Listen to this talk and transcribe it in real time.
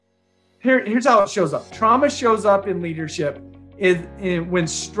here's how it shows up. Trauma shows up in leadership when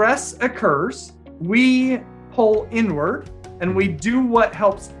stress occurs, we pull inward and we do what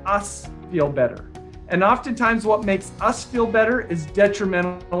helps us feel better. And oftentimes what makes us feel better is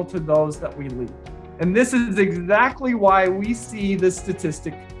detrimental to those that we lead. And this is exactly why we see this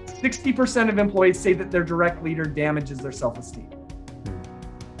statistic. 60% of employees say that their direct leader damages their self-esteem.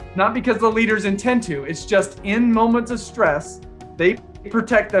 Not because the leaders intend to, it's just in moments of stress, they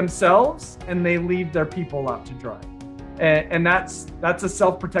protect themselves and they leave their people out to dry. And that's a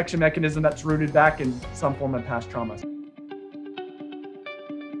self-protection mechanism that's rooted back in some form of past trauma.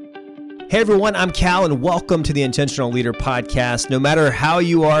 Hey everyone, I'm Cal and welcome to the Intentional Leader Podcast. No matter how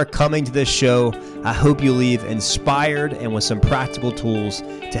you are coming to this show, I hope you leave inspired and with some practical tools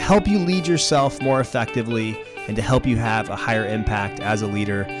to help you lead yourself more effectively and to help you have a higher impact as a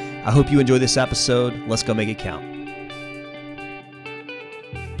leader. I hope you enjoy this episode. Let's go make it count.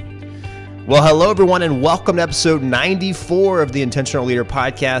 Well, hello everyone and welcome to episode 94 of the Intentional Leader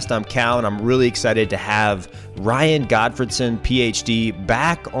Podcast. I'm Cal and I'm really excited to have Ryan Godfredson, PhD,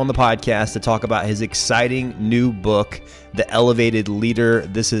 back on the podcast to talk about his exciting new book, The Elevated Leader.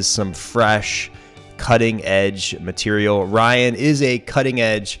 This is some fresh, cutting-edge material. Ryan is a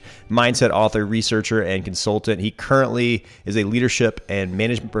cutting-edge mindset author, researcher, and consultant. He currently is a leadership and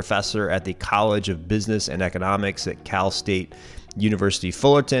management professor at the College of Business and Economics at Cal State University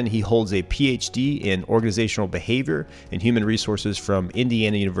Fullerton. He holds a PhD in organizational behavior and human resources from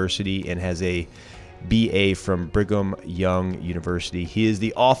Indiana University and has a BA from Brigham Young University. He is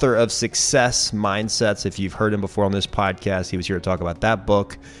the author of Success Mindsets. If you've heard him before on this podcast, he was here to talk about that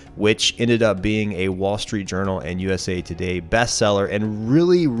book, which ended up being a Wall Street Journal and USA Today bestseller, and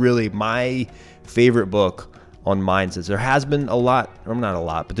really my favorite book on mindsets. There has been a lot, or not a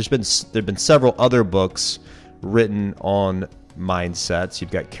lot, but there've been several other books written on mindsets.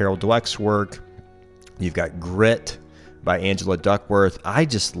 You've got Carol Dweck's work. You've got Grit by Angela Duckworth. I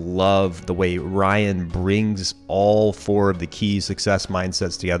just love the way Ryan brings all four of the key success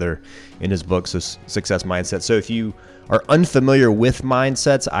mindsets together in his book, Success Mindset. So if you are unfamiliar with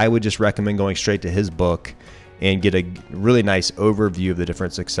mindsets, I would just recommend going straight to his book and get a really nice overview of the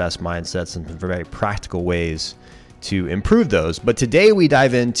different success mindsets and very practical ways to improve those. But today we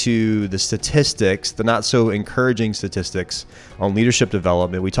dive into the statistics, the not so encouraging statistics on leadership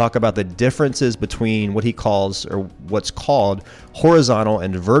development. We talk about the differences between what he calls, or what's called, horizontal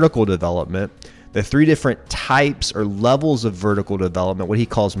and vertical development, the three different types or levels of vertical development, what he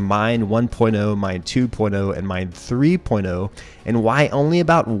calls Mind 1.0, Mind 2.0, and Mind 3.0, and why only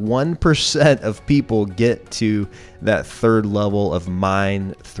about 1% of people get to that third level of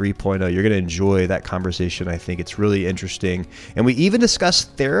Mind 3.0. You're going to enjoy that conversation. I think it's really interesting. And we even discuss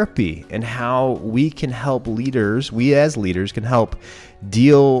therapy and how we can help leaders, we as leaders can help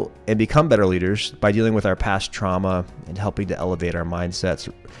deal and become better leaders by dealing with our past trauma and helping to elevate our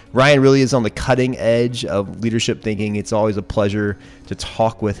mindsets. Ryan really is on the cutting edge of leadership thinking. It's always a pleasure to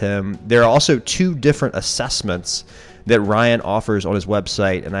talk with him. There are also two different assessments that Ryan offers on his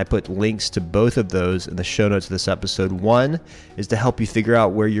website, and I put links to both of those in the show notes of this episode. One is to help you figure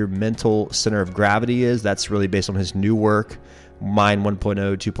out where your mental center of gravity is. That's really based on his new work, Mind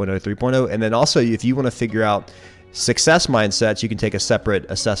 1.0, 2.0, 3.0. And then also, if you want to figure out success mindsets, you can take a separate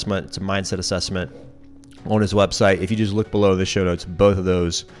assessment. It's a mindset assessment on his website. If you just look below the show notes, both of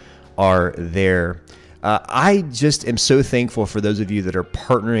those are there. I just am so thankful for those of you that are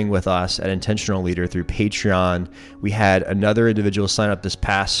partnering with us at Intentional Leader through Patreon. We had another individual sign up this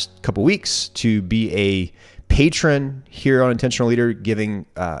past couple weeks to be a patron here on Intentional Leader, giving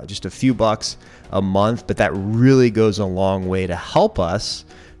just a few bucks a month, but that really goes a long way to help us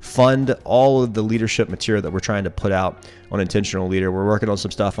fund all of the leadership material that we're trying to put out on Intentional Leader. We're working on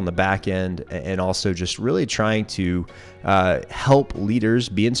some stuff on the back end and also just really trying to help leaders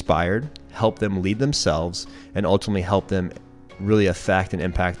be inspired, help them lead themselves, and ultimately help them really affect and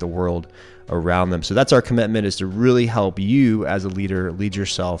impact the world around them. So that's our commitment, is to really help you as a leader lead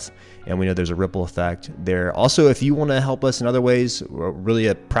yourself. And we know there's a ripple effect there. Also, if you want to help us in other ways, really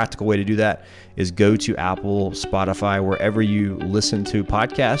a practical way to do that is go to Apple, Spotify, wherever you listen to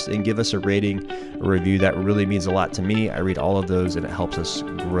podcasts, and give us a rating, a review. That really means a lot to me. I read all of those and it helps us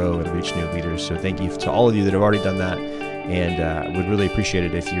grow and reach new leaders. So thank you to all of you that have already done that. And would really appreciate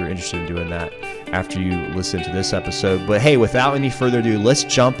it if you're interested in doing that after you listen to this episode. But hey, without any further ado, let's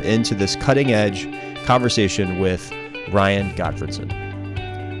jump into this cutting edge conversation with Ryan Godfredson.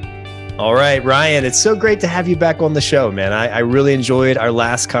 All right, Ryan, it's so great to have you back on the show, man. I really enjoyed our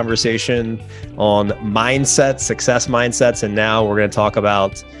last conversation on mindsets, success mindsets, and now we're going to talk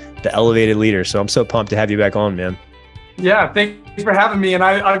about the elevated leader. So I'm so pumped to have you back on, man. Yeah, thanks for having me. And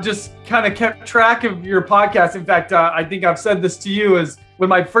I've just kind of kept track of your podcast. In fact, I think I've said this to you is when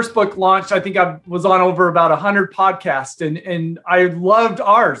my first book launched, I think I was on over about 100 podcasts and I loved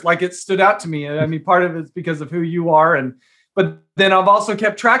ours. Like it stood out to me. I mean, part of it's because of who you are. But then I've also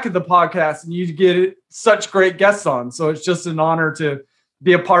kept track of the podcast and you get such great guests on. So it's just an honor to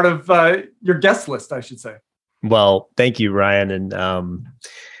be a part of your guest list, I should say. Well, thank you, Ryan. And,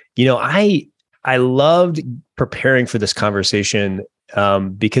 I loved preparing for this conversation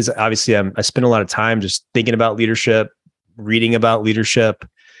because obviously I spend a lot of time just thinking about leadership, reading about leadership.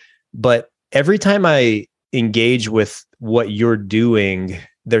 But every time I engage with what you're doing,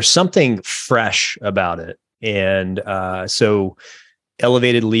 there's something fresh about it. And so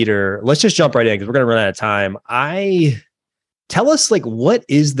Elevated Leader, let's just jump right in because we're going to run out of time. Tell us, like, what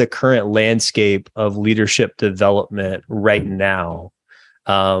is the current landscape of leadership development right now?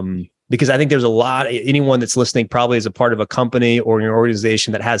 Because I think there's a lot, anyone that's listening probably is a part of a company or an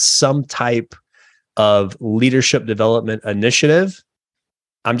organization that has some type of leadership development initiative.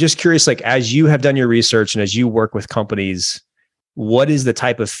 I'm just curious, like, as you have done your research and as you work with companies, what is the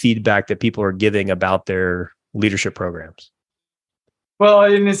type of feedback that people are giving about their leadership programs? Well,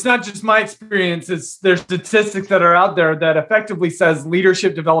 and it's not just my experience. There's statistics that are out there that effectively says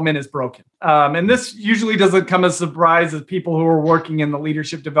leadership development is broken. And this usually doesn't come as a surprise as people who are working in the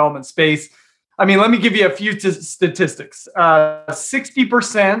leadership development space. I mean, let me give you a few statistics.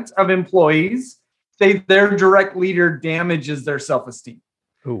 60% of employees say their direct leader damages their self-esteem.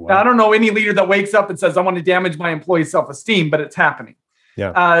 Ooh, wow. Now, I don't know any leader that wakes up and says, I want to damage my employees' self-esteem, but it's happening.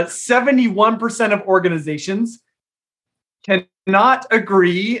 Yeah. 71% of organizations cannot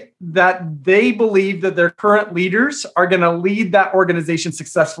agree that they believe that their current leaders are going to lead that organization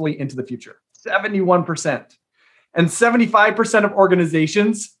successfully into the future. 71%. And 75% of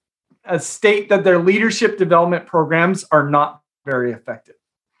organizations state that their leadership development programs are not very effective.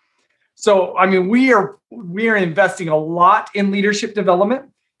 So, I mean, we are investing a lot in leadership development.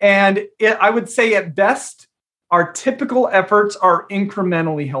 And I would say at best, our typical efforts are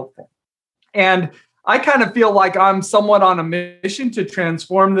incrementally helpful. And I kind of feel like I'm somewhat on a mission to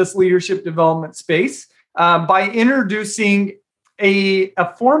transform this leadership development space by introducing a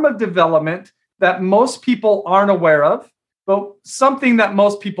form of development that most people aren't aware of, but something that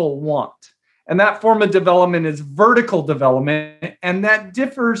most people want. And that form of development is vertical development. And that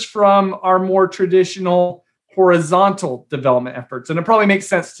differs from our more traditional horizontal development efforts. And it probably makes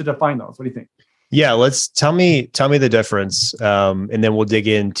sense to define those. What do you think? Yeah, tell me the difference. And then we'll dig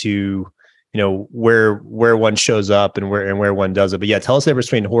into where one shows up and where one does it. But yeah, tell us the difference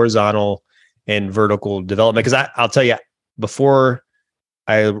between horizontal and vertical development. Because I'll tell you, before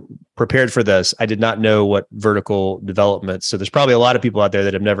I prepared for this, I did not know what vertical development. So there's probably a lot of people out there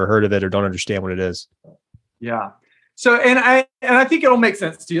that have never heard of it or don't understand what it is. Yeah. So and I think it'll make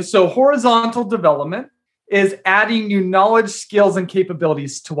sense to you. So horizontal development is adding new knowledge, skills, and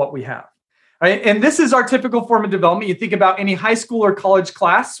capabilities to what we have. Right? And this is our typical form of development. You think about any high school or college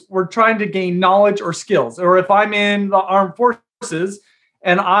class, we're trying to gain knowledge or skills. Or if I'm in the armed forces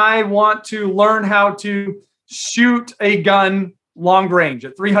and I want to learn how to shoot a gun long range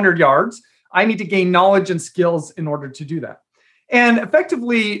at 300 yards, I need to gain knowledge and skills in order to do that. And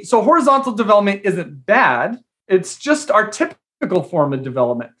effectively, so horizontal development isn't bad. It's just our typical form of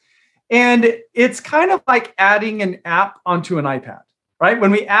development. And it's kind of like adding an app onto an iPad. Right?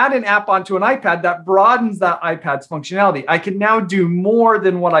 When we add an app onto an iPad, that broadens that iPad's functionality. I can now do more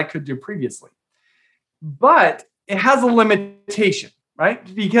than what I could do previously. But it has a limitation,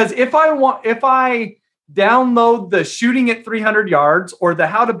 right? Because if I download the shooting at 300 yards or the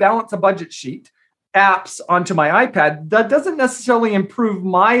how to balance a budget sheet apps onto my iPad, that doesn't necessarily improve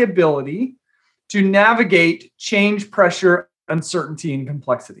my ability to navigate change, pressure, uncertainty, and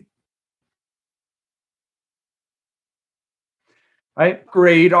complexity. Right?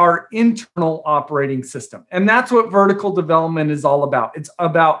 Upgrade our internal operating system. And that's what vertical development is all about. It's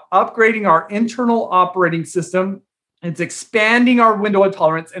about upgrading our internal operating system. It's expanding our window of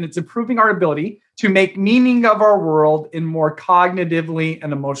tolerance, and it's improving our ability to make meaning of our world in more cognitively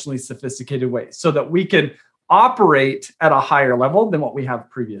and emotionally sophisticated ways so that we can operate at a higher level than what we have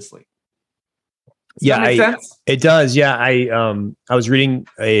previously. Does that make sense? It does. Yeah. I was reading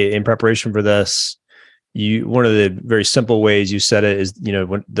in preparation for this. One of the very simple ways you said it is,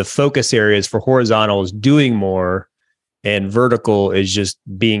 when the focus areas for horizontal is doing more and vertical is just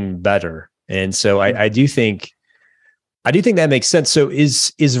being better. And so I do think that makes sense. So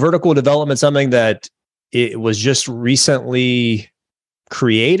is vertical development something that it was just recently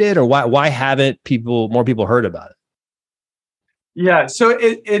created, or why haven't more people heard about it? Yeah, so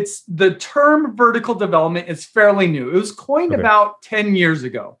it's the term vertical development is fairly new. It was coined about 10 years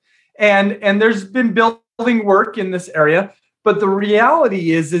ago. And there's been building work in this area, but the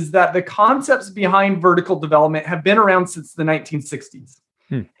reality is that the concepts behind vertical development have been around since the 1960s.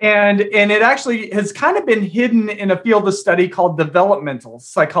 And it actually has kind of been hidden in a field of study called developmental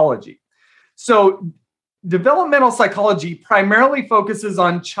psychology. So developmental psychology primarily focuses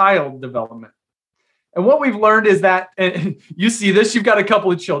on child development. And what we've learned is that, and you see this, you've got a couple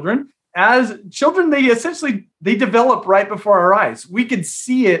of children. As children, they develop right before our eyes. We could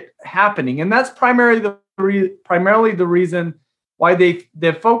see it happening. And that's primarily the reason why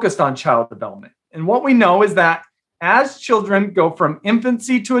they've focused on child development. And what we know is that as children go from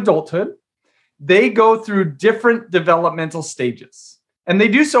infancy to adulthood, they go through different developmental stages. And they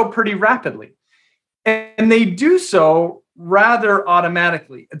do so pretty rapidly. And they do so rather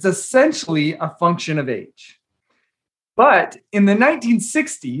automatically. It's essentially a function of age. But in the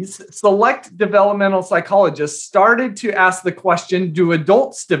 1960s, select developmental psychologists started to ask the question, do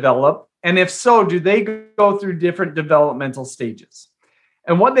adults develop? And if so, do they go through different developmental stages?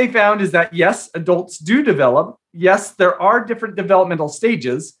 And what they found is that, yes, adults do develop. Yes, there are different developmental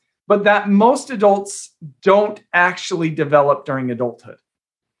stages, but that most adults don't actually develop during adulthood.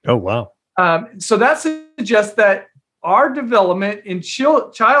 Oh, wow. So that suggests that our development in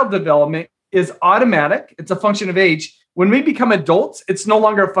child development is automatic. It's a function of age. When we become adults, it's no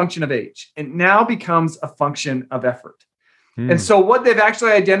longer a function of age. It now becomes a function of effort. And so what they've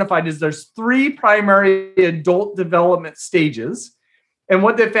actually identified is there's 3 primary adult development stages. And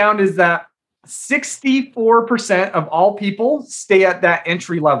what they found is that 64% of all people stay at that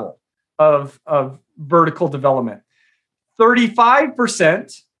entry level of vertical development.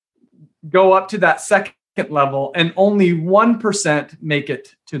 35% go up to that second level, and only 1% make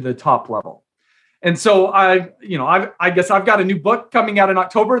it to the top level. And so I guess I've got a new book coming out in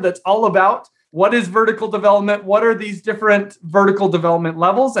October that's all about what is vertical development, what are these different vertical development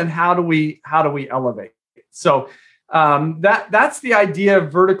levels, and how do we elevate? So that's the idea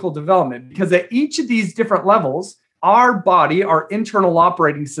of vertical development, because at each of these different levels, our body, our internal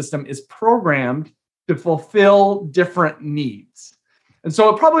operating system, is programmed to fulfill different needs. And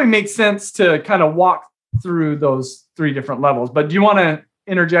so it probably makes sense to kind of walk through those 3 different levels. But do you want to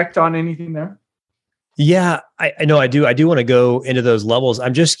interject on anything there? Yeah, I know I do. I do want to go into those levels. I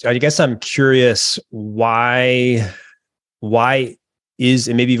guess I'm curious why is,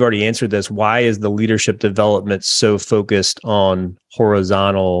 and maybe you've already answered this, why is the leadership development so focused on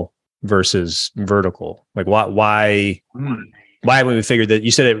horizontal versus vertical? Like why haven't we figured that?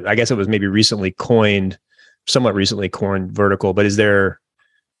 You said it, I guess it was maybe somewhat recently coined vertical, but is there,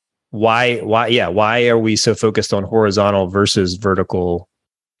 why are we so focused on horizontal versus vertical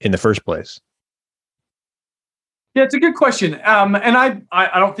in the first place? Yeah, it's a good question. And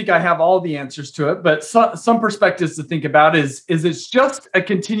I don't think I have all the answers to it, but some perspectives to think about is it's just a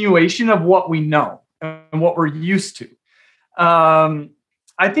continuation of what we know and what we're used to.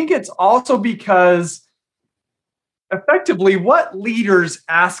 I think it's also because effectively what leaders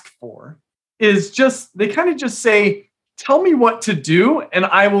ask for is just, they kind of just say, tell me what to do and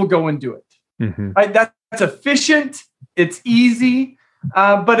I will go and do it. Mm-hmm. Right? That's efficient. It's easy.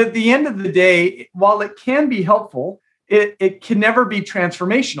 But at the end of the day, while it can be helpful, it can never be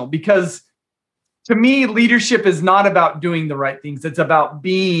transformational, because to me, leadership is not about doing the right things. It's about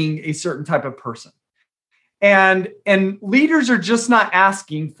being a certain type of person. And leaders are just not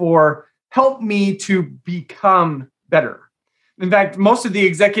asking for help me to become better. In fact, most of the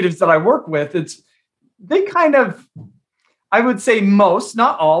executives that I work with, they kind of, I would say most,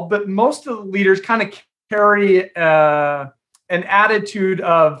 not all, but most of the leaders kind of carry an attitude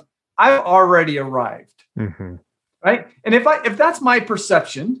of, I've already arrived, right? And if that's my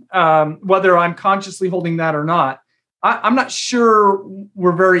perception, whether I'm consciously holding that or not, I'm not sure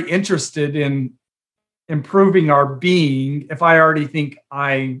we're very interested in improving our being if I already think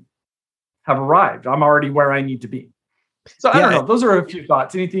I have arrived. I'm already where I need to be. So I don't know. Those are a few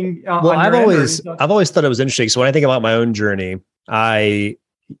thoughts. Anything? Well, I've always thought it was interesting. So when I think about my own journey, I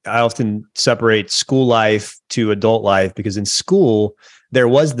often separate school life to adult life, because in school there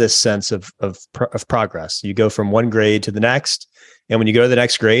was this sense of progress. You go from one grade to the next, and when you go to the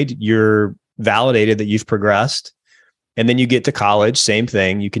next grade, you're validated that you've progressed. And then you get to college, same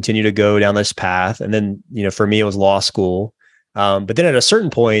thing. You continue to go down this path, and then for me it was law school. But then at a certain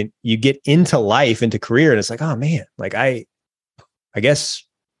point, you get into life, into career, and it's like, oh man, like I guess,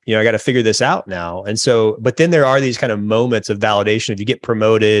 I got to figure this out now. And so, but then there are these kind of moments of validation if you get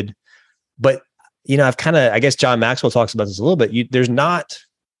promoted. But, I guess John Maxwell talks about this a little bit. There's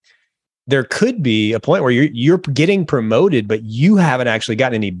there could be a point where you're getting promoted, but you haven't actually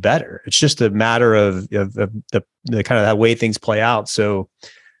gotten any better. It's just a matter of the kind of that way things play out. So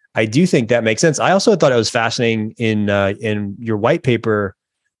I do think that makes sense. I also thought it was fascinating in your white paper,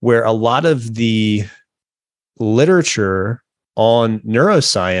 where a lot of the literature on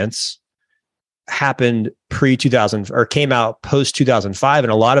neuroscience happened pre-2000 or came out post-2005.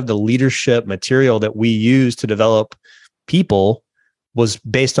 And a lot of the leadership material that we use to develop people was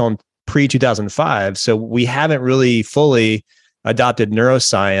based on pre-2005. So we haven't really fully adopted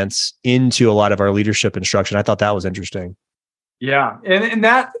neuroscience into a lot of our leadership instruction. I thought that was interesting. Yeah. And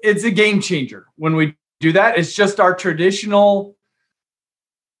that it's a game changer when we do that. It's just our traditional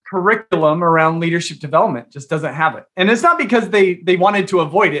curriculum around leadership development just doesn't have it. And it's not because they wanted to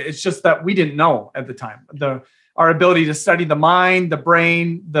avoid it. It's just that we didn't know at the time. Our ability to study the mind, the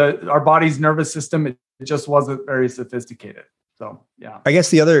brain, our body's nervous system, it just wasn't very sophisticated. So, yeah. I guess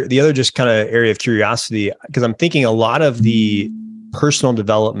the other just kind of area of curiosity, because I'm thinking a lot of the personal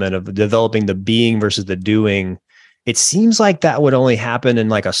development of developing the being versus the doing, it seems like that would only happen in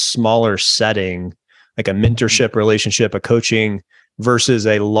like a smaller setting, like a mentorship relationship, a coaching versus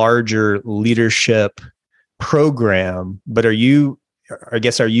a larger leadership program. But are you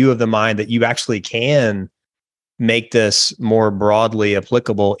of the mind that you actually can make this more broadly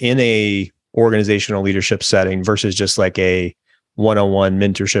applicable in a organizational leadership setting versus just like a one-on-one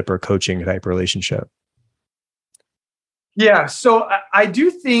mentorship or coaching type relationship? Yeah. So I do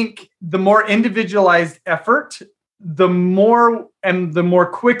think the more individualized effort, the more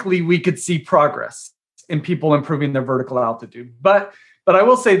quickly we could see progress in people improving their vertical altitude. But I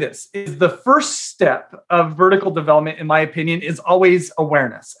will say this is the first step of vertical development, in my opinion, is always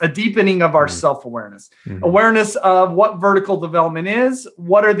awareness, a deepening of our self-awareness, awareness of what vertical development is.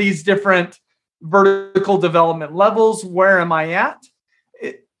 What are these different vertical development levels? Where am I at?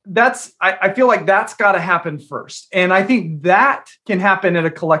 I feel like that's got to happen first. And I think that can happen at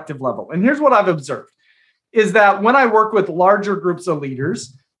a collective level. And here's what I've observed is that when I work with larger groups of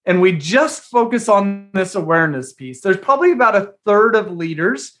leaders and we just focus on this awareness piece, there's probably about a third of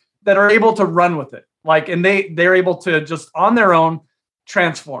leaders that are able to run with it. And they're able to just on their own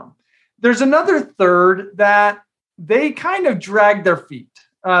transform. There's another third that they kind of drag their feet.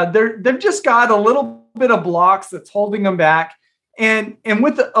 They've just got a little bit of blocks that's holding them back. And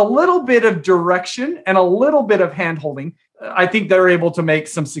with a little bit of direction and a little bit of hand-holding, I think they're able to make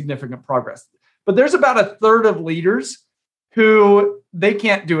some significant progress. But there's about a third of leaders who they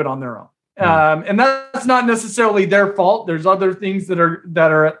can't do it on their own. And that's not necessarily their fault. There's other things that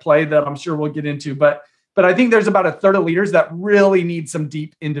are at play that I'm sure we'll get into. But I think there's about a third of leaders that really need some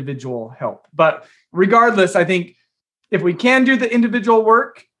deep individual help. But regardless, I think if we can do the individual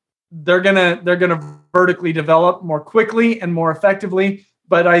work, they're gonna vertically develop more quickly and more effectively.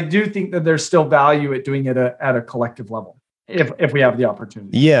 But I do think that there's still value at doing it at a collective level if we have the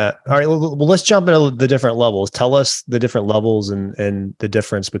opportunity. Yeah. All right. Well, let's jump into the different levels. Tell us the different levels and the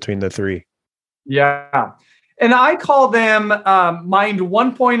difference between the three. Yeah. And I call them Mind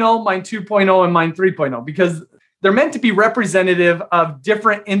 1.0, Mind 2.0, and Mind 3.0 because they're meant to be representative of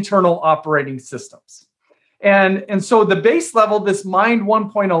different internal operating systems. And so the base level, this Mind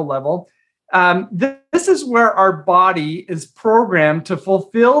 1.0 level, this is where our body is programmed to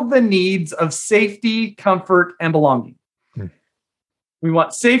fulfill the needs of safety, comfort, and belonging. We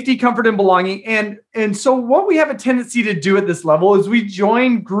want safety, comfort, and belonging. And so what we have a tendency to do at this level is we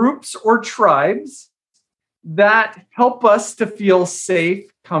join groups or tribes that help us to feel safe,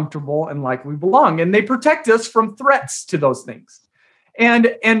 comfortable, and like we belong. And they protect us from threats to those things.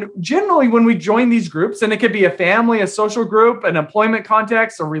 And generally, when we join these groups, and it could be a family, a social group, an employment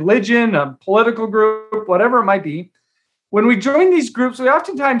context, a religion, a political group, whatever it might be, when we join these groups, we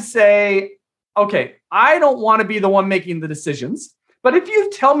oftentimes say, okay, I don't want to be the one making the decisions, but if you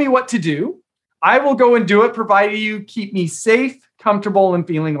tell me what to do, I will go and do it, provided you keep me safe, comfortable, and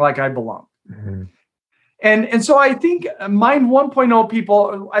feeling like I belong. Mm-hmm. And so I think Mind 1.0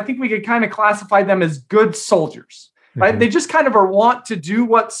 people, I think we could kind of classify them as good soldiers. Right? Mm-hmm. They just kind of want to do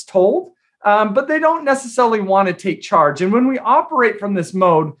what's told, but they don't necessarily want to take charge. And when we operate from this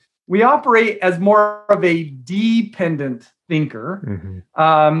mode, we operate as more of a dependent thinker.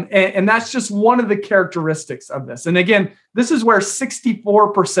 Mm-hmm. And that's just one of the characteristics of this. And again, this is where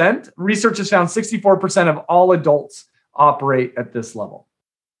 64%, research has found 64% of all adults operate at this level.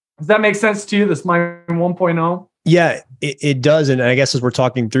 Does that make sense to you, this Mind 1.0? Yeah, it does. And I guess as we're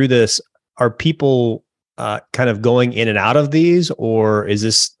talking through this, are people kind of going in and out of these, or is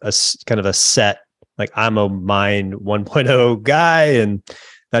this a kind of a set, like I'm a Mind 1.0 guy and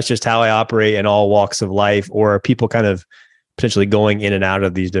that's just how I operate in all walks of life? Or are people kind of potentially going in and out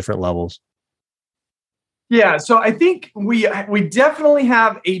of these different levels? Yeah, so I think we definitely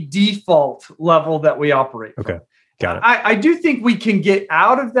have a default level that we operate from. Okay, got it. I do think we can get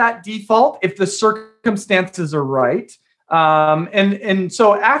out of that default if the circumstances are right. And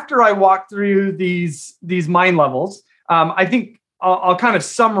so after I walk through these mind levels, I think I'll kind of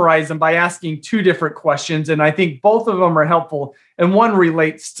summarize them by asking two different questions, and I think both of them are helpful, and one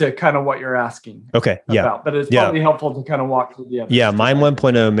relates to kind of what you're asking. Okay, yeah. About, but it's probably helpful to kind of walk through the other. Yeah, Mind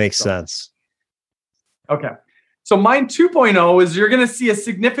 1.0 makes sense. Okay. So Mind 2.0 is you're going to see a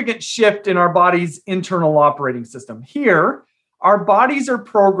significant shift in our body's internal operating system. Here, our bodies are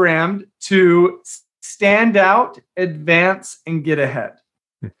programmed to stand out, advance, and get ahead.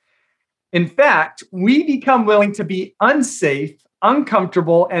 In fact, we become willing to be unsafe,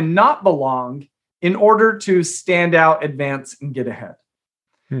 uncomfortable, and not belong in order to stand out, advance, and get ahead.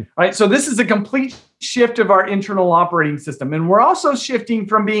 Right? So this is a complete shift of our internal operating system. And we're also shifting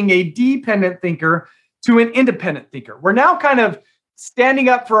from being a dependent thinker to an independent thinker. We're now kind of standing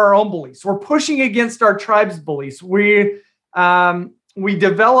up for our own beliefs. We're pushing against our tribe's beliefs. We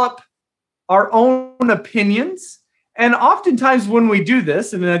develop our own opinions. And oftentimes when we do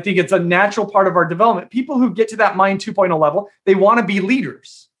this, and I think it's a natural part of our development, people who get to that Mind 2.0 level, they want to be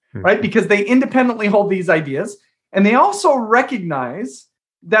leaders, right? Because they independently hold these ideas. And they also recognize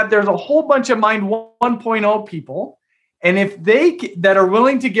that there's a whole bunch of Mind 1.0 people. And if that are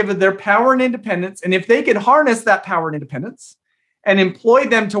willing to give their power and independence, and if they could harness that power and independence and employ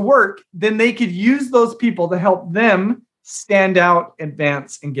them to work, then they could use those people to help them stand out,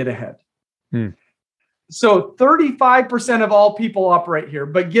 advance, and get ahead. So 35% of all people operate here,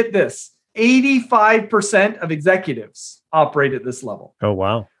 but get this, 85% of executives operate at this level. Oh,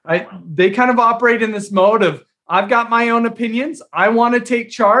 wow. Right? They kind of operate in this mode of, I've got my own opinions. I want to take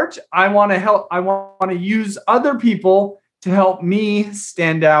charge. I want to help. I want to use other people to help me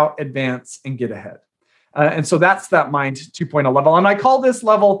stand out, advance, and get ahead. And so that's that Mind 2.0 level. And I call this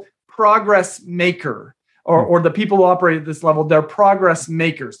level progress maker, or the people who operate at this level, they're progress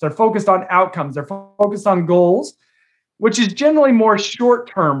makers. They're focused on outcomes. They're focused on goals, which is generally more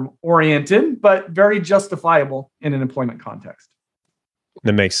short-term oriented, but very justifiable in an employment context.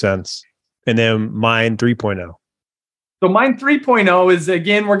 That makes sense. And then Mind 3.0. So Mind 3.0 is,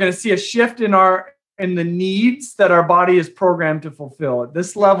 again, we're going to see a shift in the needs that our body is programmed to fulfill. At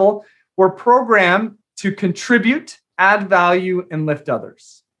this level, we're programmed to contribute, add value, and lift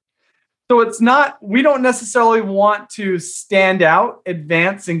others. So we don't necessarily want to stand out,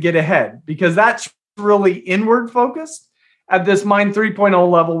 advance, and get ahead, because that's really inward focused. At this Mind 3.0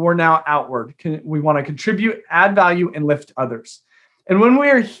 level, we're now outward. We want to contribute, add value, and lift others. And when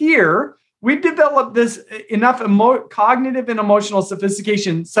we're here, we've developed this enough cognitive and emotional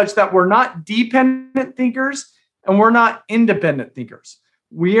sophistication such that we're not dependent thinkers and we're not independent thinkers.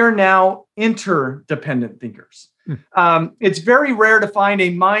 We are now interdependent thinkers. It's very rare to find a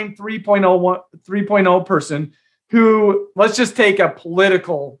Mind 3.0 person who, let's just take a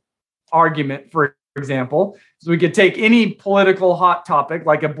political argument, for example. So we could take any political hot topic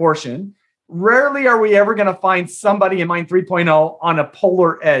like abortion. Rarely are we ever going to find somebody in Mind 3.0 on a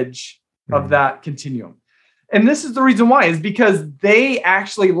polar edge of that continuum. And this is the reason why, is because they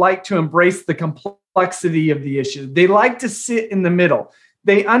actually like to embrace the complexity of the issue. They like to sit in the middle.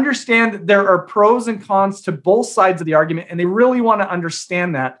 They understand that there are pros and cons to both sides of the argument, and they really want to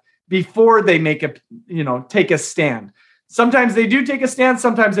understand that before they take a stand. Sometimes they do take a stand,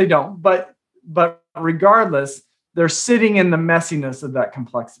 sometimes they don't. But regardless, they're sitting in the messiness of that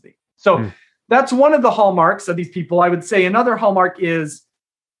complexity. So that's one of the hallmarks of these people. I would say another hallmark is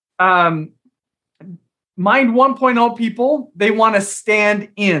Mind 1.0 people, they want to stand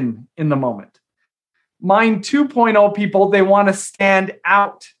in the moment. Mind 2.0 people, they want to stand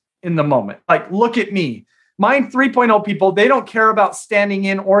out in the moment. Like, look at me. Mind 3.0 people, they don't care about standing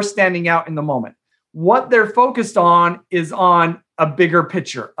in or standing out in the moment. What they're focused on is on a bigger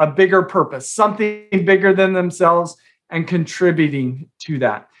picture, a bigger purpose, something bigger than themselves, and contributing to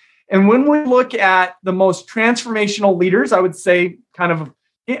that. And when we look at the most transformational leaders, I would say kind of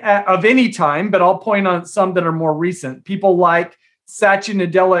any time, but I'll point on some that are more recent. People like Satya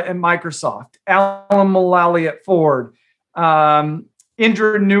Nadella at Microsoft, Alan Mulally at Ford,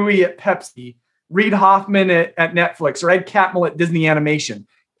 Indra Nooyi at Pepsi, Reid Hoffman at Netflix, or Ed Catmull at Disney Animation.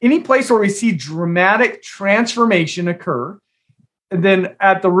 Any place where we see dramatic transformation occur, and then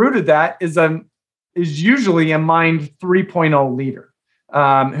at the root of that is usually a Mind 3.0 leader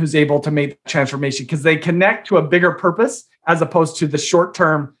who's able to make that transformation because they connect to a bigger purpose as opposed to the short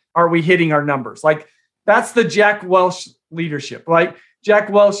term, are we hitting our numbers? Like, that's the Jack Welch leadership. Like,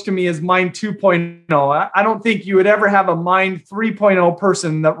 Jack Welch to me is Mind 2.0. I don't think you would ever have a Mind 3.0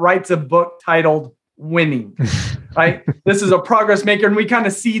 person that writes a book titled Winning, right? This is a progress maker. And we kind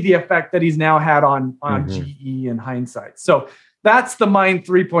of see the effect that he's now had on GE in hindsight. So that's the Mind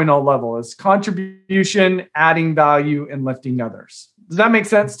 3.0 level, is contribution, adding value, and lifting others. Does that make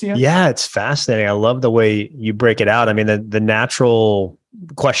sense to you? Yeah, it's fascinating. I love the way you break it out. I mean, the natural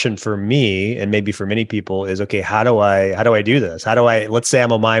question for me, and maybe for many people, is, okay, how do I do this? Let's say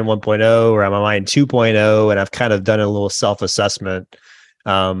I'm a Mind 1.0 or I'm a Mind 2.0, and I've kind of done a little self-assessment.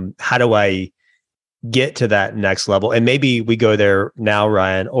 How do I get to that next level? And maybe we go there now,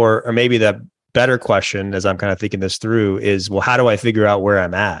 Ryan, or maybe the better question, as I'm kind of thinking this through, is, well, how do I figure out where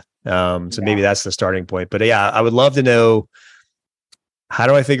I'm at? Maybe that's the starting point. But yeah, I would love to know, how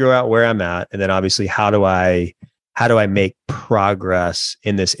do I figure out where I'm at? And then obviously, how do I make progress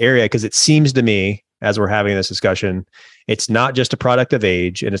in this area? Because it seems to me, as we're having this discussion, it's not just a product of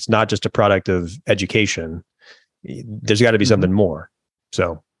age, and it's not just a product of education. There's got to be something more.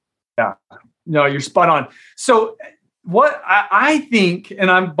 So, yeah, no, you're spot on. So what I think, and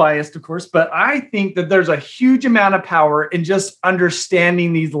I'm biased, of course, but I think that there's a huge amount of power in just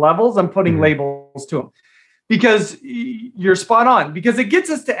understanding these levels and putting labels to them. Because you're spot on, because it gets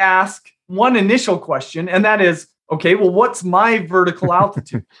us to ask one initial question, and that is, okay, well, what's my vertical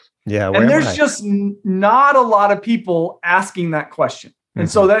altitude? And there's just not a lot of people asking that question.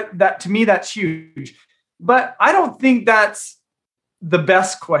 And so that to me, that's huge. But I don't think that's the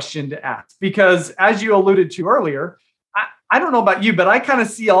best question to ask, because as you alluded to earlier, I don't know about you, but I kind of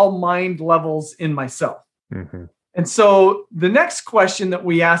see all mind levels in myself. And so the next question that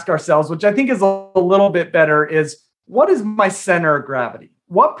we ask ourselves, which I think is a little bit better, is, what is my center of gravity?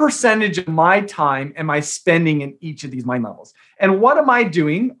 What percentage of my time am I spending in each of these mind levels? And what am I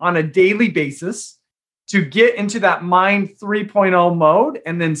doing on a daily basis to get into that Mind 3.0 mode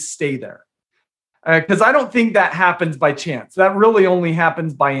and then stay there? Because I don't think that happens by chance. That really only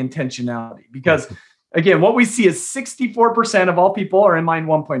happens by intentionality. Because again, what we see is 64% of all people are in Mind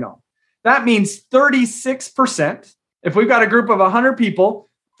 1.0. That means 36%. If we've got a group of 100 people,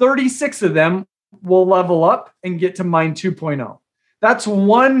 36 of them will level up and get to Mind 2.0. That's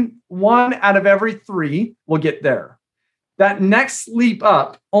one out of every 3 will get there. That next leap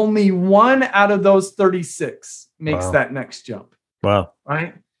up, only 1 out of those 36 makes that next jump. Wow.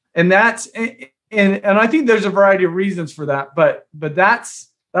 Right. And that's, and I think there's a variety of reasons for that, but that's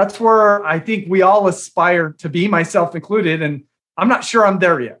where I think we all aspire to be, myself included. And I'm not sure I'm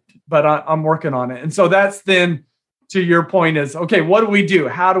there yet, but I'm working on it. And so that's then, to your point, is, okay, what do we do?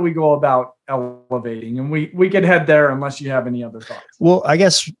 How do we go about elevating? And we could head there unless you have any other thoughts. Well, I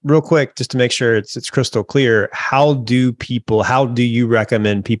guess real quick, just to make sure it's crystal clear, how do you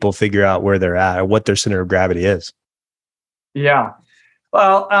recommend people figure out where they're at or what their center of gravity is? Yeah.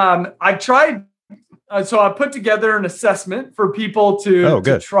 Well, I tried. So I put together an assessment for people to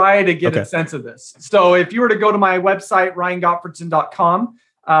try to get a sense of this. So if you were to go to my website, ryangottfredson.com,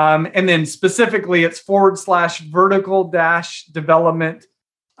 and then specifically it's /vertical-development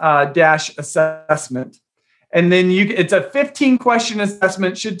 -assessment. And then it's a 15 question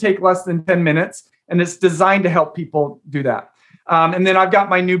assessment, should take less than 10 minutes. And it's designed to help people do that. And then I've got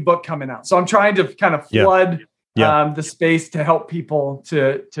my new book coming out. So I'm trying to kind of flood the space to help people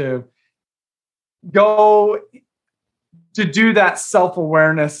to go to do that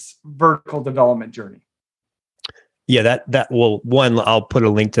self-awareness vertical development journey. Yeah, I'll put a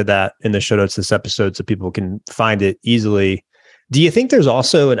link to that in the show notes this episode so people can find it easily. Do you think there's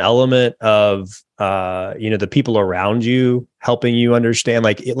also an element of the people around you helping you understand?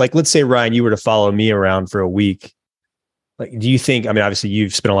 Like let's say, Ryan, you were to follow me around for a week. Like, do you think, I mean, obviously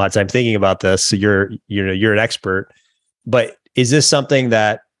you've spent a lot of time thinking about this, so you're an expert, but is this something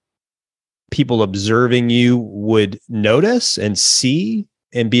that people observing you would notice and see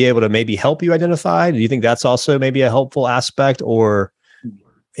and be able to maybe help you identify? Do you think that's also maybe a helpful aspect, or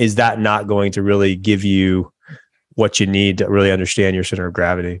is that not going to really give you what you need to really understand your center of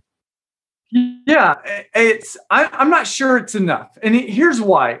gravity? Yeah, I'm not sure it's enough. And here's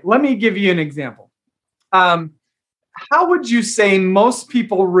why. Let me give you an example. How would you say most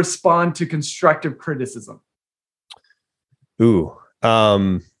people respond to constructive criticism?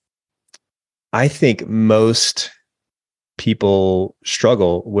 I think most people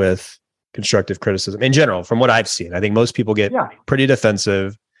struggle with constructive criticism in general, from what I've seen. I think most people get pretty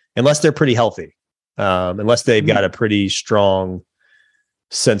defensive unless they're pretty healthy, unless they've got a pretty strong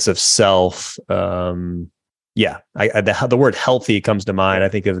sense of self. The word healthy comes to mind. I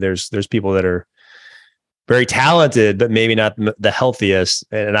think of there's people that are very talented, but maybe not the healthiest.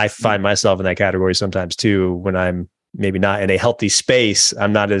 And I find myself in that category sometimes too, when I'm maybe not in a healthy space,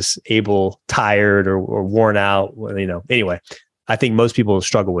 I'm not as able, tired or worn out, anyway, I think most people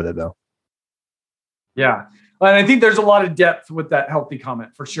struggle with it though. Yeah. And I think there's a lot of depth with that healthy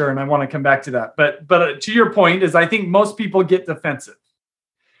comment for sure. And I want to come back to that. But to your point is I think most people get defensive,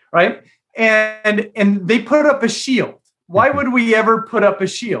 right? And they put up a shield. Why would we ever put up a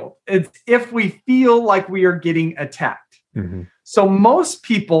shield? It's if we feel like we are getting attacked. Mm-hmm. So most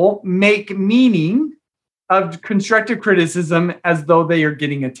people make meaning of constructive criticism as though they are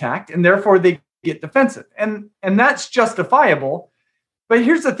getting attacked, and therefore they get defensive. And that's justifiable. But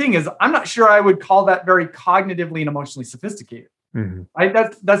here's the thing is, I'm not sure I would call that very cognitively and emotionally sophisticated. Mm-hmm.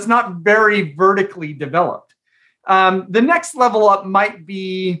 Right? That's not very vertically developed. The next level up might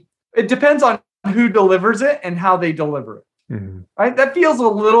be, it depends on who delivers it and how they deliver it. Mm-hmm. Right? That feels a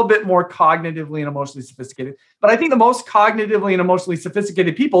little bit more cognitively and emotionally sophisticated. But I think the most cognitively and emotionally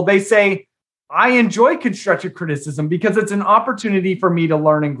sophisticated people, they say, I enjoy constructive criticism because it's an opportunity for me to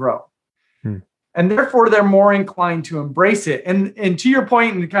learn and grow. Mm. And therefore, they're more inclined to embrace it. And to your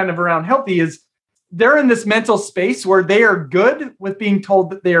point, and kind of around healthy, is they're in this mental space where they are good with being told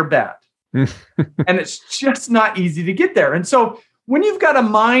that they are bad. And it's just not easy to get there. And so when you've got a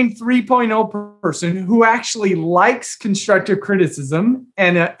Mind 3.0 person who actually likes constructive criticism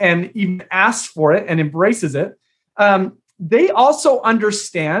and even asks for it and embraces it, they also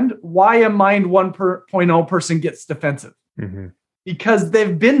understand why a Mind 1.0 person gets defensive, mm-hmm. because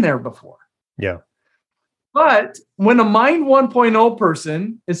they've been there before. Yeah. But when a Mind 1.0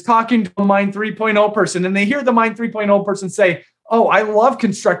 person is talking to a Mind 3.0 person and they hear the Mind 3.0 person say, oh, I love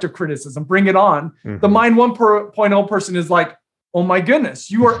constructive criticism, bring it on. Mm-hmm. The Mind 1.0 person is like, oh my goodness,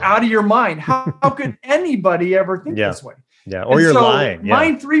 you are out of your mind. How could anybody ever think this way? Yeah, or you're lying. Yeah.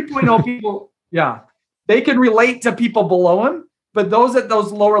 Mind 3.0 people, they can relate to people below them, but those at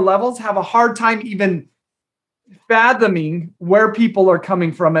those lower levels have a hard time even fathoming where people are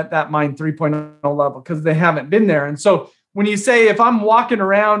coming from at that Mind 3.0 level because they haven't been there. And so when you say, if I'm walking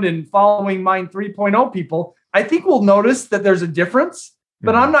around and following Mind 3.0 people, I think we'll notice that there's a difference,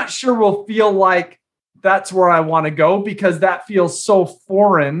 but I'm not sure we'll feel like that's where I want to go because that feels so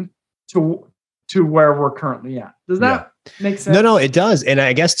foreign to where we're currently at. Does that make sense? No, it does. And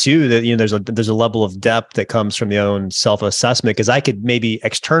I guess too that there's a level of depth that comes from the own self-assessment, because I could maybe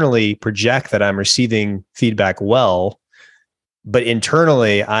externally project that I'm receiving feedback well, but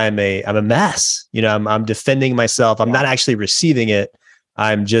internally I'm a mess. I'm defending myself. I'm not actually receiving it.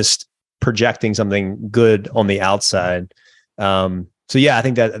 I'm just projecting something good on the outside. So yeah, I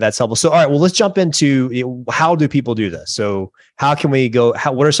think that's helpful. So all right, well, let's jump into how do people do this? So how can we go?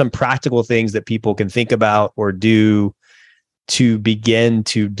 What are some practical things that people can think about or do to begin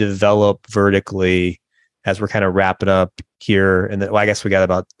to develop vertically as we're kind of wrapping up here? And then, I guess we got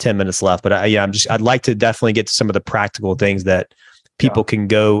about 10 minutes left, but I'd like to definitely get to some of the practical things that people can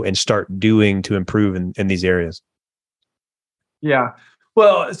go and start doing to improve in these areas. Yeah.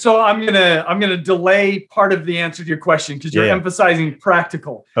 Well, so I'm gonna delay part of the answer to your question because you're emphasizing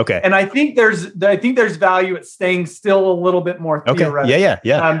practical. Okay. And I think there's value at staying still a little bit more theoretical.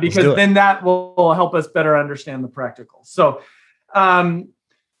 Yeah. Because then that will help us better understand the practical. So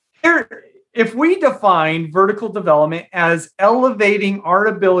here, if we define vertical development as elevating our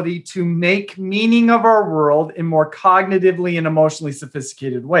ability to make meaning of our world in more cognitively and emotionally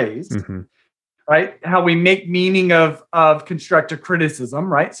sophisticated ways. Mm-hmm. Right? How we make meaning of constructive criticism,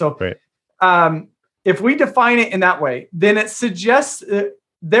 right? So if we define it in that way, then it suggests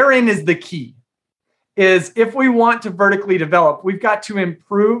therein is the key, is if we want to vertically develop, we've got to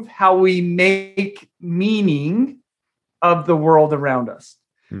improve how we make meaning of the world around us.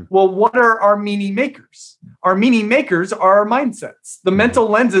 Well, what are our meaning makers? Our meaning makers are our mindsets, the mental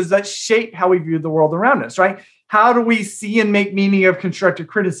lenses that shape how we view the world around us, right? How do we see and make meaning of constructive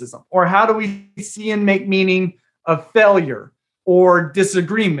criticism? Or how do we see and make meaning of failure or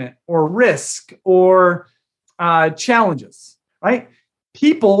disagreement or risk or challenges, right?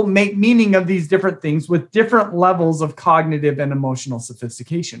 People make meaning of these different things with different levels of cognitive and emotional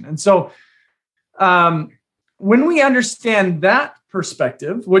sophistication. And so when we understand that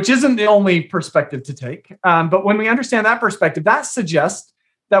perspective, which isn't the only perspective to take, but when we understand that perspective, that suggests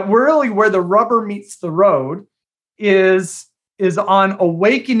that really where the rubber meets the road is on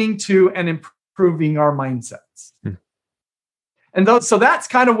awakening to and improving our mindsets. And so that's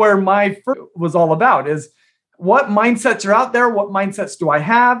kind of where my first was all about, is what mindsets are out there? What mindsets do I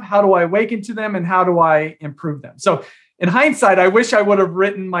have? How do I awaken to them? And how do I improve them? So in hindsight, I wish I would have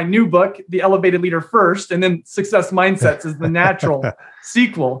written my new book, The Elevated Leader, first, and then Success Mindsets is the natural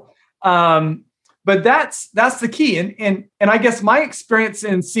sequel. But that's the key. And I guess my experience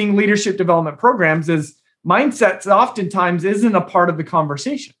in seeing leadership development programs is mindsets oftentimes isn't a part of the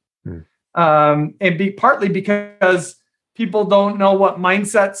conversation. Partly because people don't know what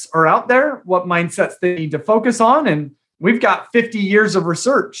mindsets are out there, what mindsets they need to focus on. And we've got 50 years of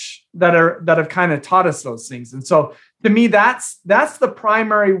research that have kind of taught us those things. And so to me, that's the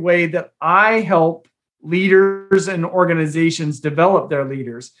primary way that I help leaders and organizations develop their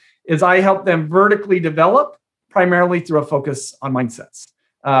leaders, is I help them vertically develop primarily through a focus on mindsets.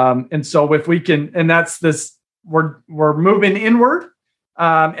 And so if we can, and that's this, we're moving inward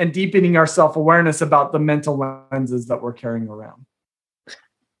and deepening our self-awareness about the mental lenses that we're carrying around.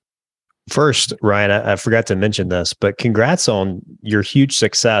 First, Ryan, I forgot to mention this, but congrats on your huge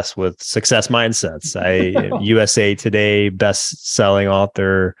success with Success Mindsets. USA Today best-selling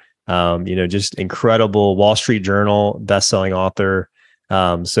author, just incredible Wall Street Journal best-selling author.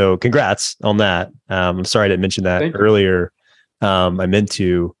 So congrats on that. I'm sorry I didn't mention that earlier. I meant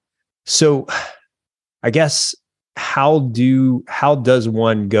to. So I guess how does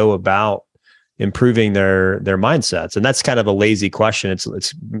one go about improving their mindsets? And that's kind of a lazy question.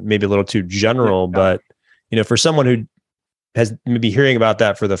 It's maybe a little too general, but for someone who has maybe hearing about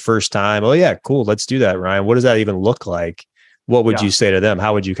that for the first time, oh yeah, cool, let's do that, Ryan. What does that even look like? What would you say to them?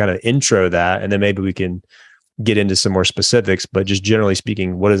 How would you kind of intro that? And then maybe we can get into some more specifics, but just generally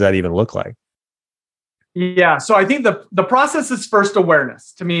speaking, what does that even look like? Yeah. So I think the process is first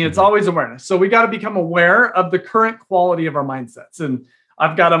awareness. To me, it's always awareness. So we got to become aware of the current quality of our mindsets. And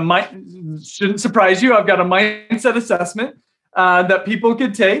I've got shouldn't surprise you, I've got a mindset assessment that people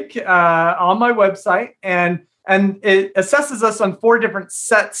could take on my website. And it assesses us on 4 different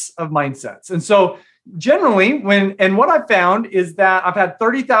sets of mindsets. And so generally what I've found is that I've had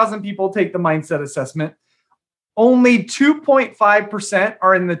 30,000 people take the mindset assessment. Only 2.5%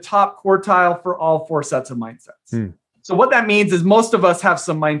 are in the top quartile for all 4 sets of mindsets. So what that means is most of us have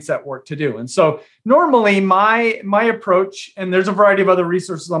some mindset work to do. And so normally my approach, and there's a variety of other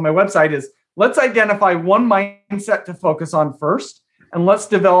resources on my website, is let's identify one mindset to focus on first, and let's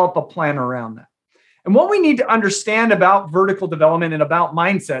develop a plan around that. And what we need to understand about vertical development and about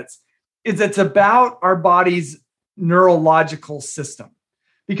mindsets is it's about our body's neurological system.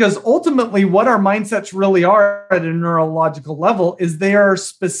 Because ultimately, what our mindsets really are at a neurological level is they are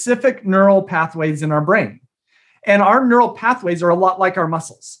specific neural pathways in our brain. And our neural pathways are a lot like our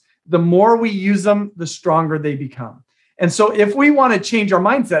muscles. The more we use them, the stronger they become. And so if we want to change our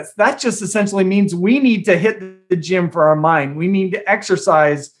mindsets, that just essentially means we need to hit the gym for our mind. We need to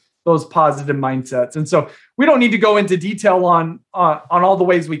exercise those positive mindsets. And so we don't need to go into detail on all the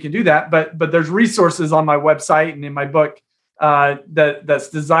ways we can do that, but there's resources on my website and in my book that's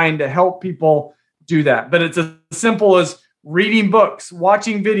designed to help people do that. But it's as simple as reading books,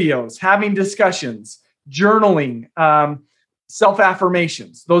 watching videos, having discussions, journaling,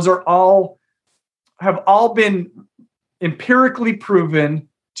 self-affirmations. Those have all been empirically proven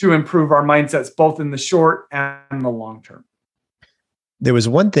to improve our mindsets, both in the short and the long term. There was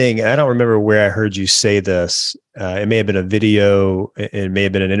one thing, I don't remember where I heard you say this. It may have been a video, it may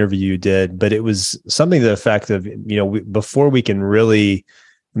have been an interview you did, but it was something to the effect of, before we can really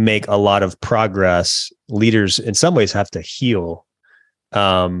make a lot of progress, leaders in some ways have to heal.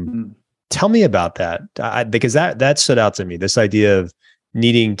 Tell me about that, because that stood out to me, this idea of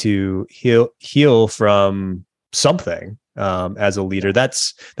needing to heal from something as a leader.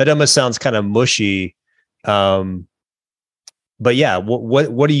 That almost sounds kind of mushy. But yeah,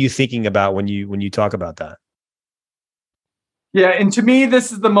 what are you thinking about when you talk about that? Yeah, and to me,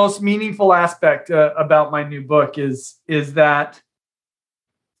 this is the most meaningful aspect about my new book is that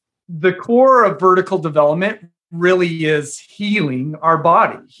the core of vertical development really is healing our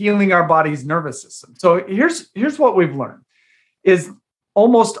body, healing our body's nervous system. So here's what we've learned is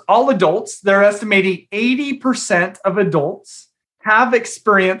almost all adults, they're estimating 80% of adults have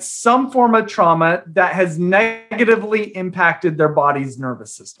experienced some form of trauma that has negatively impacted their body's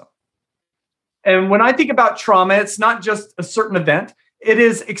nervous system. And when I think about trauma, it's not just a certain event. It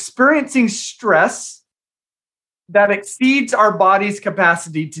is experiencing stress that exceeds our body's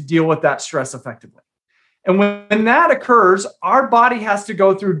capacity to deal with that stress effectively. And when that occurs, our body has to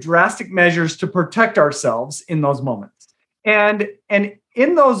go through drastic measures to protect ourselves in those moments. And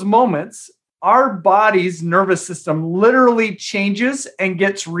in those moments, our body's nervous system literally changes and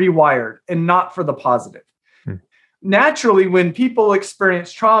gets rewired, and not for the positive. Naturally, when people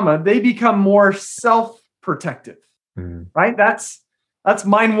experience trauma, they become more self-protective, right? That's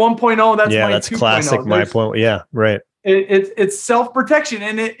mind 1.0. That's mind 2.0. That's classic mind point. Yeah, right. It's self-protection,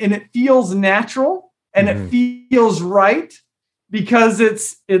 and it feels natural and it feels right because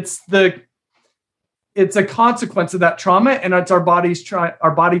it's the it's a consequence of that trauma, and it's our body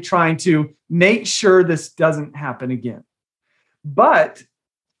trying to make sure this doesn't happen again. But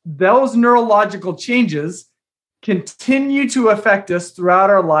those neurological changes continue to affect us throughout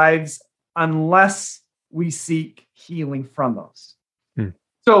our lives unless we seek healing from those.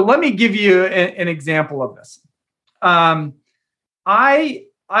 So let me give you an example of this. I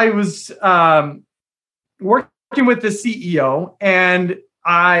was working with the CEO, and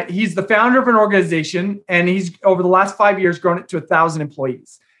he's the founder of an organization, and he's over the last 5 years grown it to 1,000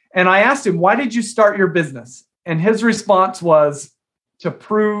 employees. And I asked him, "Why did you start your business?" And his response was, "To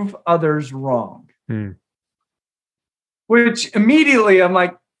prove others wrong." Which immediately I'm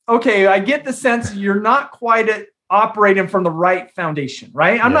like, okay, I get the sense you're not quite operating from the right foundation,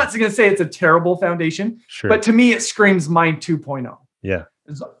 right? I'm not going to say it's a terrible foundation, but to me, it screams Mind 2.0. Yeah.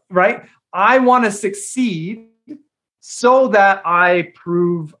 Right? I want to succeed so that I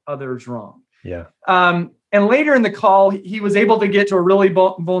prove others wrong. Yeah. And later in the call, he was able to get to a really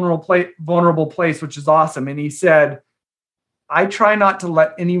vulnerable place, which is awesome. And he said, "I try not to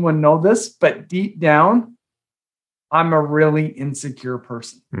let anyone know this, but deep down, I'm a really insecure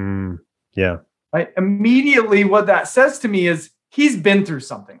person." Yeah. Right? Immediately, what that says to me is he's been through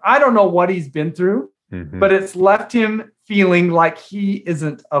something. I don't know what he's been through, but it's left him feeling like he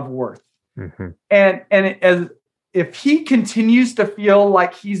isn't of worth. And as if he continues to feel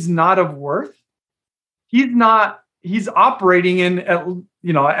like he's not of worth, he's operating in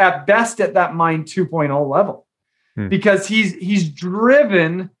at best at that Mind 2.0 level, because he's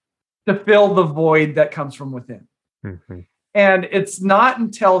driven to fill the void that comes from within. And it's not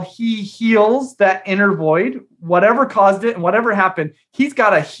until he heals that inner void, whatever caused it and whatever happened, he's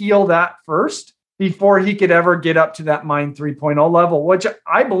got to heal that first before he could ever get up to that Mind 3.0 level, which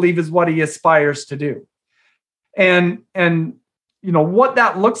I believe is what he aspires to do. And what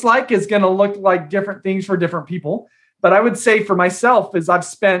that looks like is going to look like different things for different people. But I would say for myself is I've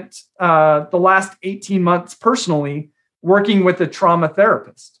spent the last 18 months personally working with a trauma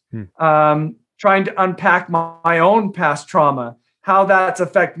therapist, trying to unpack my own past trauma, how that's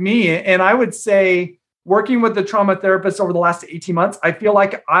affected me. And I would say working with the trauma therapist over the last 18 months, I feel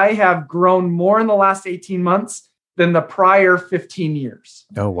like I have grown more in the last 18 months than the prior 15 years.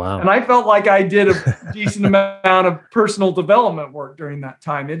 Oh, wow. And I felt like I did a decent amount of personal development work during that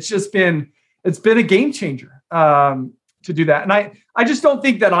time. It's been a game changer to do that. And I just don't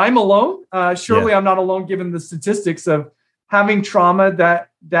think that I'm alone. Surely I'm not alone given the statistics of having trauma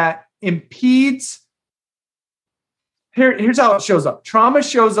that impedes. Here's how it shows up. Trauma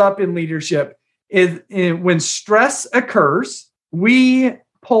shows up in leadership when stress occurs, we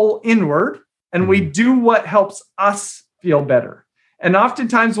pull inward and we do what helps us feel better. And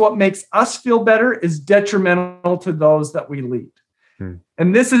oftentimes what makes us feel better is detrimental to those that we lead.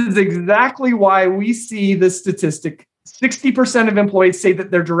 And this is exactly why we see the statistic, 60% of employees say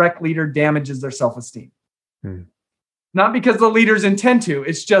that their direct leader damages their self-esteem. Not because the leaders intend to,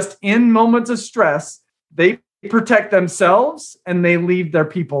 it's just in moments of stress, they protect themselves and they leave their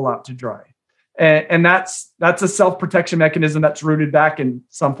people out to dry. And that's a self-protection mechanism that's rooted back in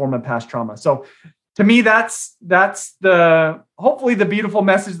some form of past trauma. So to me, that's hopefully the beautiful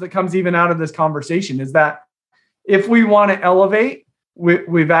message that comes even out of this conversation is that if we want to elevate,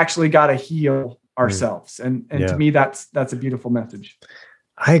 we've actually got to heal ourselves. And to me, that's a beautiful message.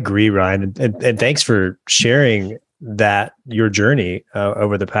 I agree, Ryan. And thanks for sharing that your journey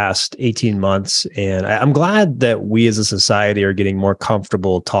over the past 18 months. And I'm glad that we as a society are getting more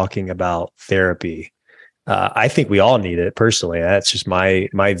comfortable talking about therapy. I think we all need it personally. That's just my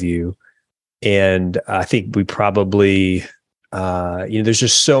view. And I think we probably, there's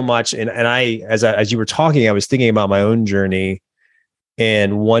just so much. And I, as you were talking, I was thinking about my own journey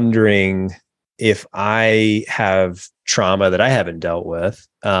and wondering if I have trauma that I haven't dealt with.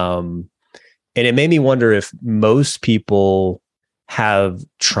 And it made me wonder if most people have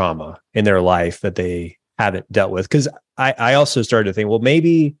trauma in their life that they haven't dealt with. Because I also started to think, well,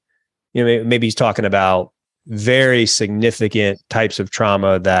 maybe he's talking about very significant types of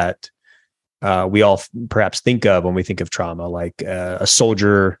trauma that we all perhaps think of when we think of trauma, like a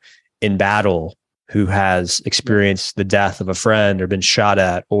soldier in battle who has experienced the death of a friend or been shot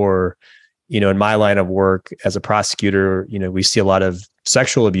at, or, in my line of work as a prosecutor, we see a lot of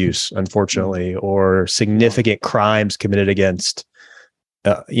sexual abuse, unfortunately, or significant crimes committed against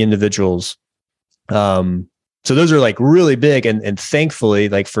individuals. So those are like really big. And thankfully,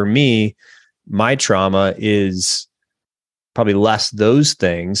 like for me, my trauma is probably less those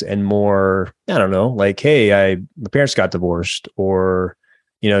things and more, I don't know, like, hey, my parents got divorced, or,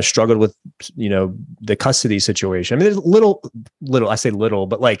 struggled with, the custody situation. I mean, there's little, I say little,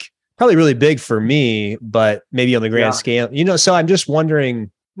 but like probably really big for me, but maybe on the grand scale, so I'm just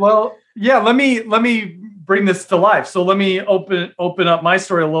wondering. Well, yeah, let me bring this to life. So let me open up my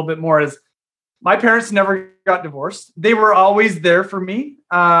story a little bit more. Is my parents never got divorced. They were always there for me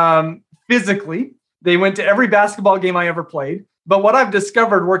physically. They went to every basketball game I ever played. But what I've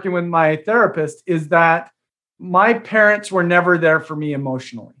discovered working with my therapist is that my parents were never there for me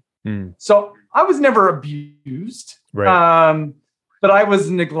emotionally. So I was never abused, right. But I was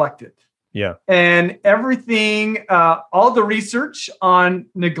neglected. Yeah. And everything, all the research on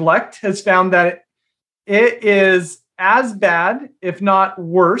neglect has found that it is as bad, if not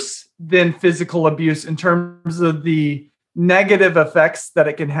worse, than physical abuse in terms of the negative effects that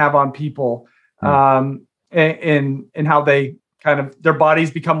it can have on people, and how they kind of, their bodies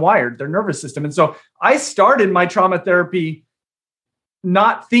become wired, their nervous system. And so I started my trauma therapy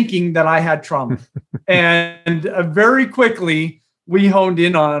not thinking that I had trauma. And very quickly we honed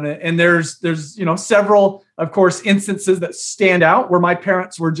in on it. And there's several, of course, instances that stand out where my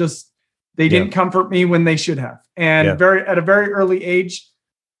parents were just, they didn't comfort me when they should have. And at a very early age,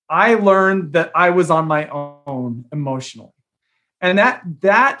 I learned that I was on my own emotionally. And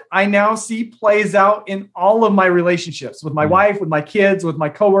that I now see plays out in all of my relationships with my wife, with my kids, with my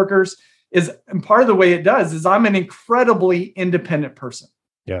coworkers. And part of the way it does is I'm an incredibly independent person.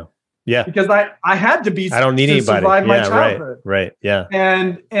 Yeah. Yeah. Because I had to be, I don't need to anybody. survive my childhood. Right. Yeah.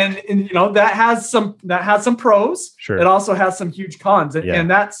 And that has some pros. Sure. It also has some huge cons.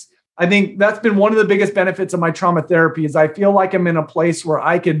 And I think that's been one of the biggest benefits of my trauma therapy is I feel like I'm in a place where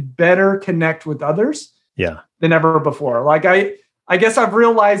I can better connect with others than ever before. Like I guess I've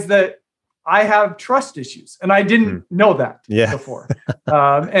realized that I have trust issues and I didn't know that before.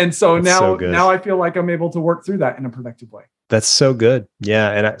 And so now I feel like I'm able to work through that in a productive way. That's so good.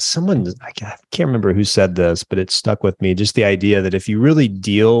 Yeah. And I can't remember who said this, but it stuck with me. Just the idea that if you really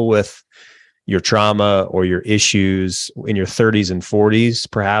deal with your trauma or your issues in your 30s and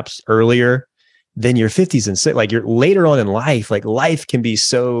 40s, perhaps earlier than your 50s and 60s, like you're later on in life, like life can be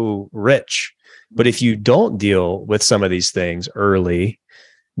so rich. But if you don't deal with some of these things early,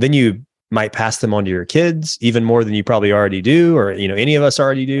 then you might pass them on to your kids even more than you probably already do, or, any of us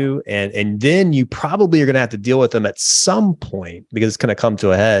already do. And then you probably are going to have to deal with them at some point because it's going to come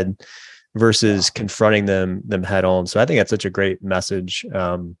to a head versus confronting them head on. So I think that's such a great message.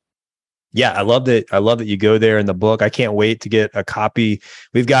 I love that you go there in the book. I can't wait to get a copy.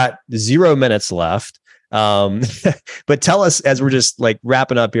 We've got 0 minutes left. But tell us, as we're just like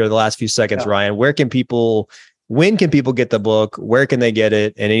wrapping up here the last few seconds, Ryan, when can people get the book? Where can they get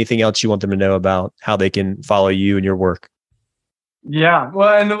it? And anything else you want them to know about how they can follow you and your work? Yeah.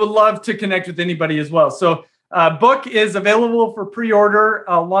 Well, and I would love to connect with anybody as well. So book is available for pre-order.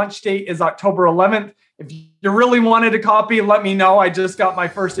 Launch date is October 11th. If you really wanted a copy, let me know. I just got my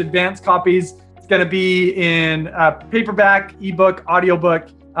first advanced copies. It's going to be in paperback, ebook, audiobook.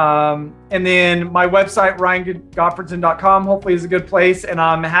 And then my website, ryangottfredson.com, hopefully is a good place. And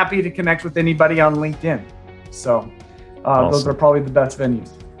I'm happy to connect with anybody on LinkedIn. So awesome. Those are probably the best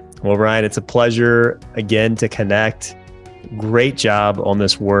venues. Well, Ryan, it's a pleasure again to connect. Great job on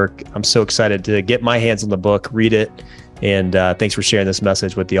this work. I'm so excited to get my hands on the book, read it. And thanks for sharing this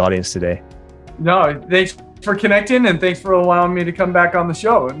message with the audience today. No, thanks for connecting and thanks for allowing me to come back on the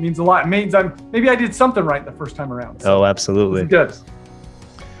show. It means a lot. It means maybe I did something right the first time around. So absolutely. Good.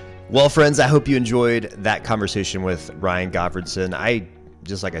 Well, friends, I hope you enjoyed that conversation with Ryan Gottfredson.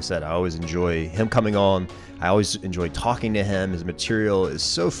 Just like I said, I always enjoy him coming on. I always enjoy talking to him. His material is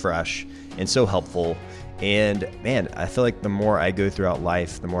so fresh and so helpful. And man, I feel like the more I go throughout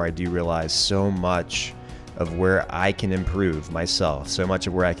life, the more I do realize so much of where I can improve myself. So much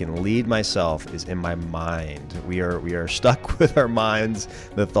of where I can lead myself is in my mind. We are stuck with our minds,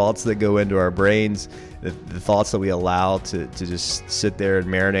 the thoughts that go into our brains, the thoughts that we allow to just sit there and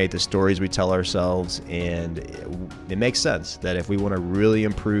marinate, the stories we tell ourselves. And it makes sense that if we want to really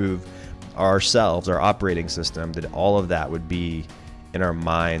improve ourselves, our operating system, that all of that would be in our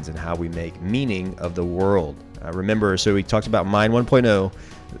minds and how we make meaning of the world. Remember, so we talked about Mind 1.0.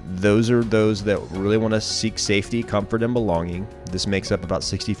 Those are those that really want to seek safety, comfort, and belonging. This makes up about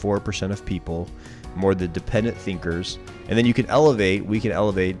 64% of people, more the dependent thinkers. And then we can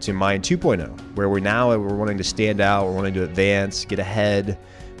elevate to Mind 2.0, where we're wanting to stand out, we're wanting to advance, get ahead.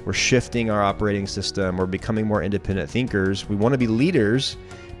 We're shifting our operating system. We're becoming more independent thinkers. We want to be leaders,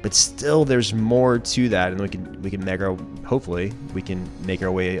 but still there's more to that. And hopefully we can make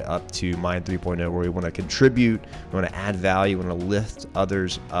our way up to Mind 3.0, where we want to contribute, we want to add value, we want to lift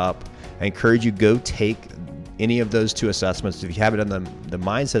others up. I encourage you, go take any of those 2 assessments. If you haven't done the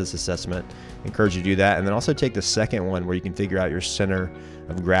Mindsets assessment, I encourage you to do that. And then also take the second one where you can figure out your center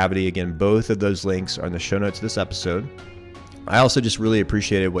of gravity. Again, both of those links are in the show notes of this episode. I also just really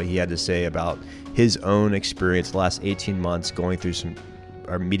appreciated what he had to say about his own experience the last 18 months going through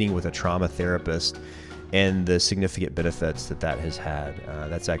or meeting with a trauma therapist and the significant benefits that has had.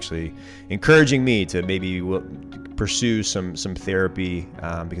 That's actually encouraging me to maybe pursue some therapy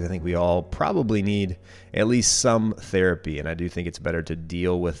because I think we all probably need at least some therapy. And I do think it's better to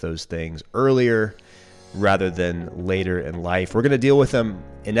deal with those things earlier rather than later in life. We're going to deal with them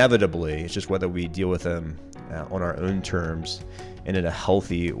inevitably. It's just whether we deal with them on our own terms and in a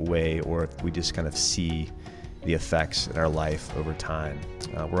healthy way, or if we just kind of see the effects in our life over time.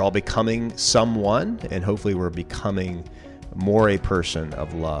 We're all becoming someone, and hopefully we're becoming more a person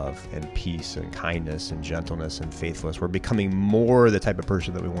of love and peace and kindness and gentleness and faithfulness. We're becoming more the type of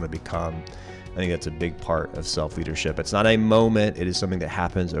person that we want to become. I think that's a big part of self-leadership. It's not a moment. It is something that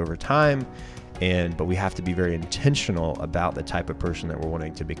happens over time. But we have to be very intentional about the type of person that we're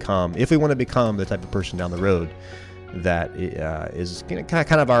wanting to become. If we want to become the type of person down the road that is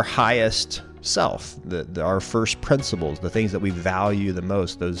kind of our highest self, our first principles, the things that we value the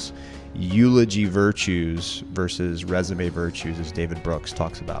most, those eulogy virtues versus resume virtues, as David Brooks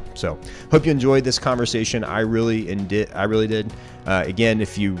talks about. So hope you enjoyed this conversation. I really did. Again,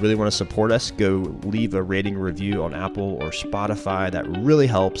 if you really want to support us, go leave a rating review on Apple or Spotify. That really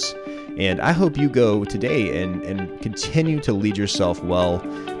helps. And I hope you go today and continue to lead yourself well,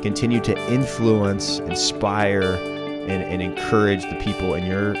 continue to influence, inspire, and encourage the people in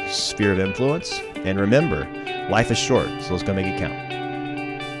your sphere of influence. And remember, life is short, so let's go make it count.